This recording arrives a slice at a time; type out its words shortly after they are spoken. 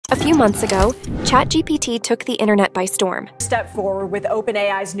A few months ago, ChatGPT took the internet by storm. Step forward with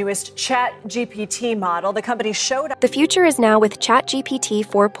OpenAI's newest ChatGPT model. The company showed up. The future is now with ChatGPT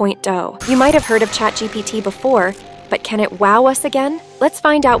 4.0. You might have heard of ChatGPT before, but can it wow us again? Let's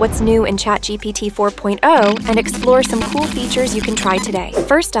find out what's new in ChatGPT 4.0 and explore some cool features you can try today.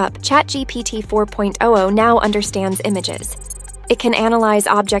 First up, ChatGPT 4.0 now understands images. It can analyze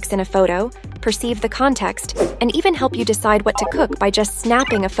objects in a photo, perceive the context, and even help you decide what to cook by just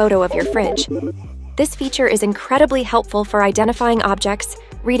snapping a photo of your fridge. This feature is incredibly helpful for identifying objects,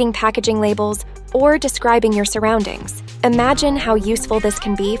 reading packaging labels, or describing your surroundings. Imagine how useful this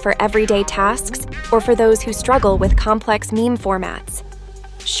can be for everyday tasks or for those who struggle with complex meme formats.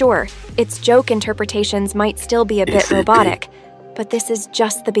 Sure, its joke interpretations might still be a bit robotic, but this is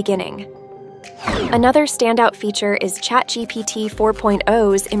just the beginning. Another standout feature is ChatGPT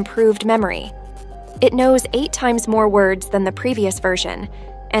 4.0's improved memory. It knows 8 times more words than the previous version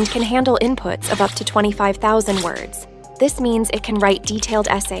and can handle inputs of up to 25,000 words. This means it can write detailed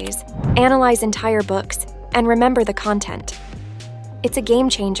essays, analyze entire books, and remember the content. It's a game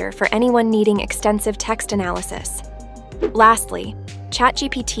changer for anyone needing extensive text analysis. Lastly,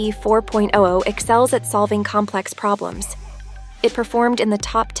 ChatGPT 4.0 excels at solving complex problems. It performed in the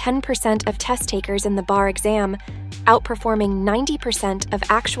top 10% of test takers in the bar exam, outperforming 90% of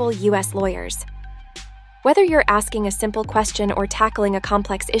actual US lawyers. Whether you're asking a simple question or tackling a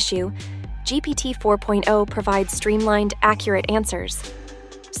complex issue, GPT 4.0 provides streamlined, accurate answers.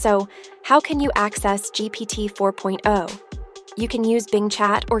 So, how can you access GPT 4.0? You can use Bing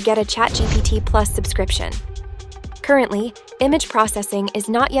Chat or get a ChatGPT Plus subscription. Currently, image processing is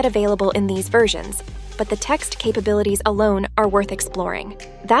not yet available in these versions, but the text capabilities alone are worth exploring.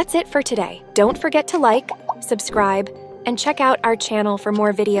 That's it for today. Don't forget to like, subscribe, and check out our channel for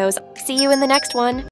more videos. See you in the next one!